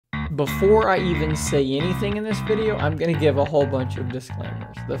Before I even say anything in this video, I'm going to give a whole bunch of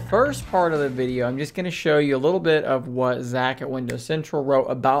disclaimers. The first part of the video, I'm just going to show you a little bit of what Zach at Windows Central wrote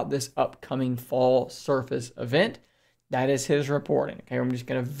about this upcoming fall Surface event. That is his reporting. Okay, I'm just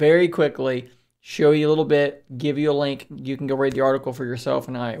going to very quickly show you a little bit, give you a link. You can go read the article for yourself,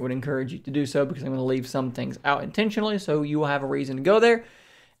 and I would encourage you to do so because I'm going to leave some things out intentionally so you will have a reason to go there.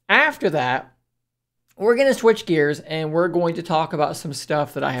 After that, we're going to switch gears and we're going to talk about some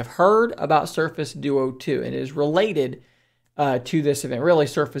stuff that I have heard about Surface Duo 2 and is related to this event, really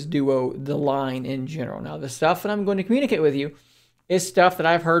Surface Duo, the line in general. Now, the stuff that I'm going to communicate with you is stuff that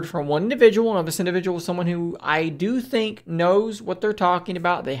I've heard from one individual. Now, this individual is someone who I do think knows what they're talking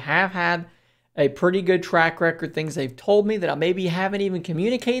about. They have had a pretty good track record. Things they've told me that I maybe haven't even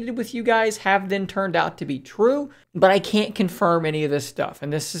communicated with you guys have then turned out to be true, but I can't confirm any of this stuff.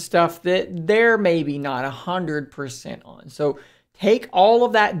 And this is stuff that they're maybe not 100% on. So take all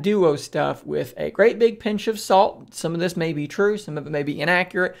of that Duo stuff with a great big pinch of salt. Some of this may be true, some of it may be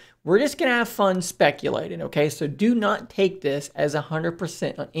inaccurate. We're just going to have fun speculating, okay? So do not take this as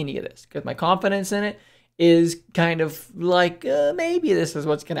 100% on any of this, because my confidence in it is kind of like, maybe this is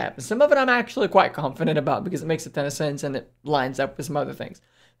what's going to happen. Some of it I'm actually quite confident about because it makes a ton of sense and it lines up with some other things.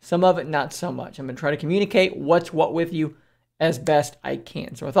 Some of it, not so much. I'm going to try to communicate what's what with you as best I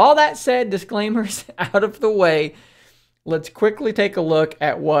can. So with all that said, disclaimers out of the way, let's quickly take a look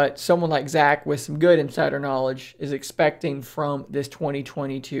at what someone like Zach with some good insider knowledge is expecting from this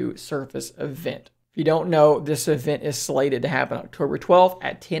 2022 Surface event. If you don't know, this event is slated to happen October 12th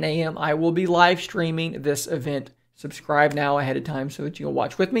at 10 a.m. I will be live streaming this event. Subscribe now ahead of time so that you can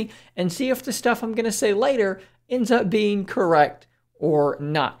watch with me and see if the stuff I'm going to say later ends up being correct or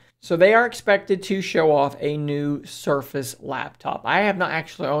not. So they are expected to show off a new Surface laptop. I have not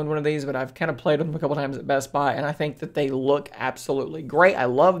actually owned one of these, but I've kind of played with them a couple times at Best Buy, and I think that they look absolutely great. I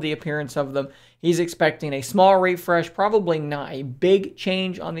love the appearance of them. He's expecting a small refresh, probably not a big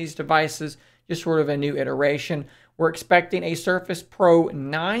change on these devices, just sort of a new iteration. We're expecting a Surface Pro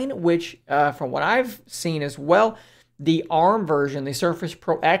 9, which from what I've seen as well, the ARM version, the Surface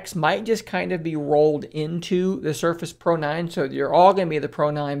Pro X, might just kind of be rolled into the Surface Pro 9. So you're all going to be the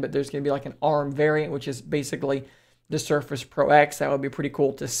Pro 9, but there's going to be like an ARM variant, which is basically the Surface Pro X. That would be pretty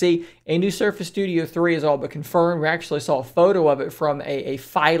cool to see. A new Surface Studio 3 is all but confirmed. We actually saw a photo of it from a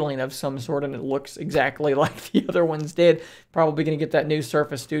filing of some sort, and it looks exactly like the other ones did. Probably going to get that new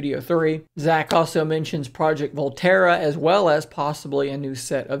Surface Studio 3. Zach also mentions Project Volterra, as well as possibly a new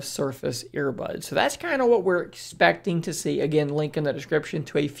set of Surface earbuds. So that's kind of what we're expecting to see. Again, link in the description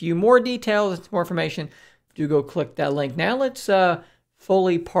to a few more details, more information. Do go click that link. Now let's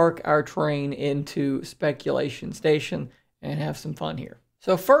fully park our train into speculation station and have some fun here.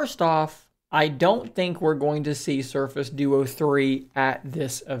 So first off, I don't think we're going to see Surface Duo 3 at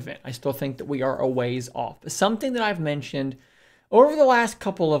this event. I still think that we are a ways off. But something that I've mentioned over the last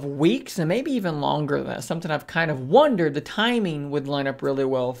couple of weeks, and maybe even longer than that, something I've kind of wondered the timing would line up really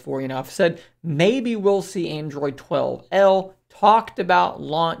well for. I've said maybe we'll see Android 12L talked about,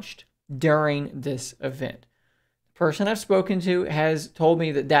 launched during this event. Person I've spoken to has told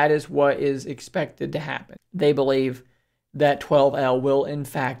me that that is what is expected to happen. They believe that 12L will in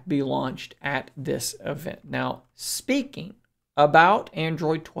fact be launched at this event. Now, speaking about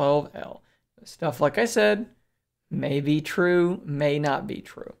Android 12L, stuff like I said may be true, may not be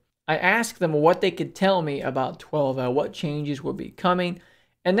true. I asked them what they could tell me about 12L, what changes would be coming,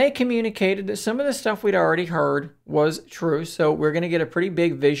 and they communicated that some of the stuff we'd already heard was true. So we're going to get a pretty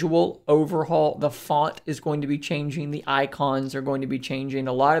big visual overhaul. The font is going to be changing. The icons are going to be changing.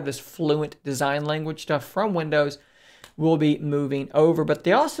 A lot of this fluent design language stuff from Windows will be moving over. But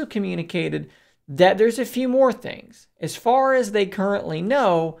they also communicated that there's a few more things. As far as they currently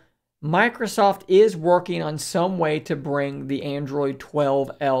know, Microsoft is working on some way to bring the Android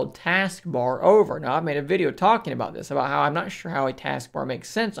 12L taskbar over. Now, I've made a video talking about this, about how I'm not sure how a taskbar makes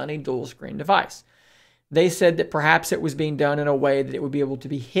sense on a dual screen device. They said that perhaps it was being done in a way that it would be able to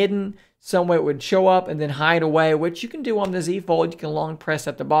be hidden, some way it would show up and then hide away, which you can do on the Z Fold. You can long press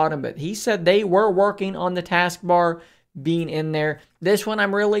at the bottom, but he said they were working on the taskbar being in there. This one,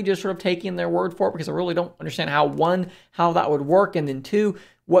 I'm really just sort of taking their word for it because I really don't understand how, one, how that would work, and then two,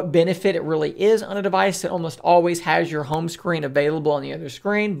 what benefit it really is on a device that almost always has your home screen available on the other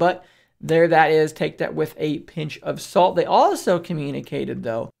screen. But there that is. Take that with a pinch of salt. They also communicated,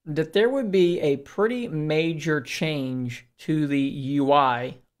 though, that there would be a pretty major change to the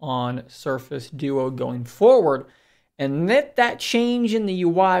UI on Surface Duo going forward, and that change in the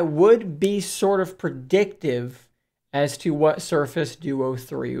UI would be sort of predictive as to what Surface Duo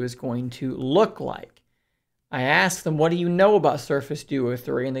 3 was going to look like. I asked them, what do you know about Surface Duo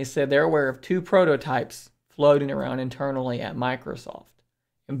 3? And they said they're aware of 2 prototypes floating around internally at Microsoft.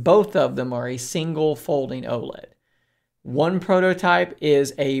 And both of them are a single folding OLED. One prototype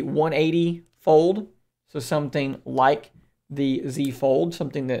is a 180 fold, so something like the Z Fold,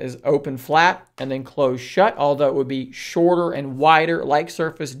 something that is open flat and then closed shut, although it would be shorter and wider like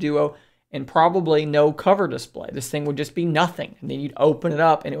Surface Duo, and probably no cover display. This thing would just be nothing, and then you'd open it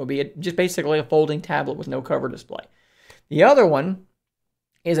up and it would be just basically a folding tablet with no cover display. The other one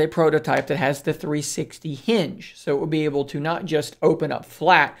is a prototype that has the 360 hinge, so it would be able to not just open up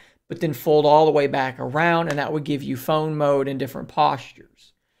flat, but then fold all the way back around, and that would give you phone mode and different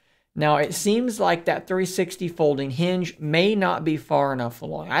postures. Now, it seems like that 360 folding hinge may not be far enough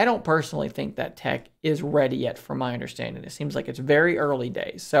along. I don't personally think that tech is ready yet, from my understanding. It seems like it's very early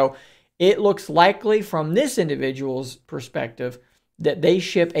days. So it looks likely from this individual's perspective that they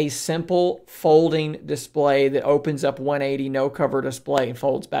ship a simple folding display that opens up 180, no cover display, and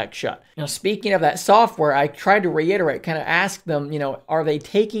folds back shut. Now, speaking of that software, I tried to reiterate, kind of ask them, are they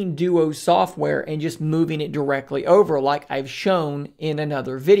taking Duo software and just moving it directly over like I've shown in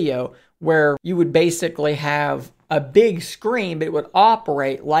another video, where you would basically have a big screen, but it would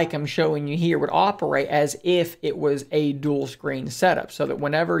operate like I'm showing you here, would operate as if it was a dual screen setup, so that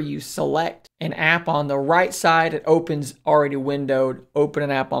whenever you select an app on the right side, it opens already windowed. Open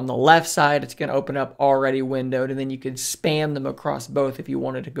an app on the left side, it's going to open up already windowed, and then you could span them across both if you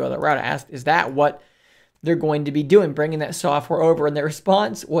wanted to go that route. I asked, is that what they're going to be doing, bringing that software over? And their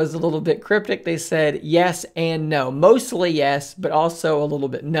response was a little bit cryptic. They said yes and no. Mostly yes, but also a little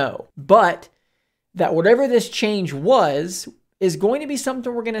bit no. But that whatever this change was is going to be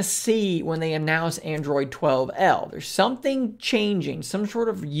something we're going to see when they announce Android 12L. There's something changing, some sort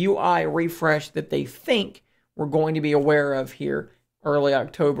of UI refresh that they think we're going to be aware of here early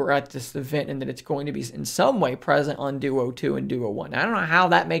October at this event, and that it's going to be in some way present on Duo 2 and Duo 1. Now, I don't know how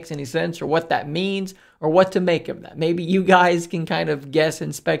that makes any sense or what that means or what to make of that. Maybe you guys can kind of guess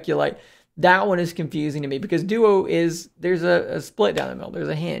and speculate. That one is confusing to me because Duo there's a split down the middle. There's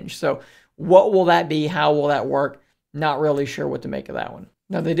a hinge. So what will that be? How will that work? Not really sure what to make of that one.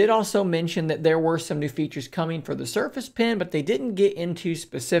 Now, they did also mention that there were some new features coming for the Surface Pen, but they didn't get into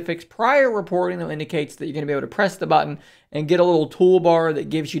specifics. Prior reporting, though, indicates that you're going to be able to press the button and get a little toolbar that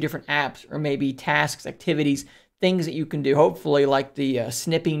gives you different apps or maybe tasks, activities, things that you can do. Hopefully, like the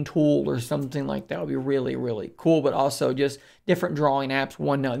snipping tool or something like that would be really, really cool, but also just different drawing apps,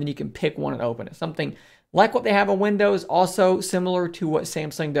 OneNote, and then you can pick one and open it. Something like what they have on Windows, also similar to what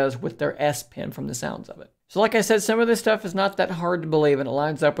Samsung does with their S Pen from the sounds of it. So like I said, some of this stuff is not that hard to believe, and it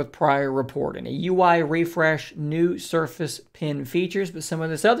lines up with prior reporting. A UI refresh, new Surface Pen features, but some of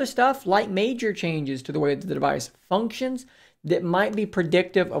this other stuff, like major changes to the way that the device functions, that might be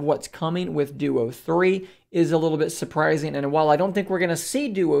predictive of what's coming with Duo 3, is a little bit surprising. And while I don't think we're going to see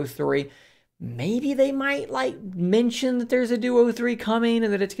Duo 3, maybe they might mention that there's a Duo 3 coming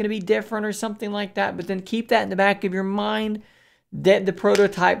and that it's going to be different or something like that. But then keep that in the back of your mind that the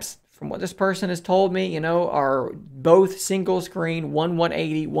prototypes, from what this person has told me, are both single screen, one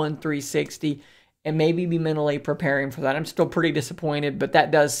 180, one 360, and maybe be mentally preparing for that. I'm still pretty disappointed, but that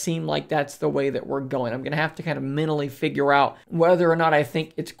does seem like that's the way that we're going. I'm going to have to kind of mentally figure out whether or not I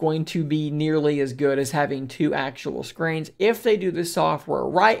think it's going to be nearly as good as having 2 actual screens. If they do the software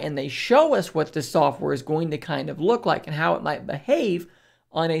right and they show us what the software is going to kind of look like and how it might behave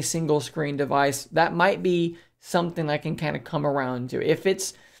on a single screen device, that might be something I can kind of come around to. If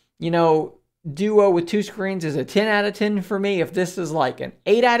it's, Duo with 2 screens is a 10 out of 10 for me. If this is like an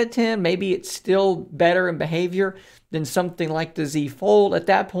 8 out of 10, maybe it's still better in behavior than something like the Z Fold. At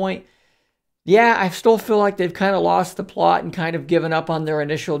that point, yeah, I still feel like they've kind of lost the plot and kind of given up on their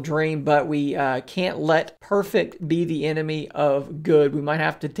initial dream, but we can't let perfect be the enemy of good. We might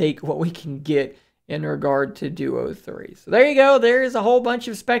have to take what we can get in regard to Duo 3. So there you go. There is a whole bunch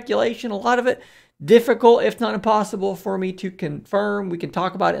of speculation, a lot of it difficult, if not impossible, for me to confirm. We can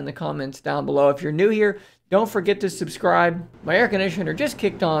talk about it in the comments down below. If you're new here, don't forget to subscribe. My air conditioner just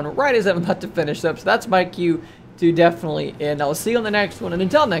kicked on right as I'm about to finish up, so that's my cue to definitely end. I'll see you on the next one, and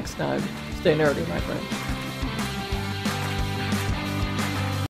until next time, stay nerdy, my friends.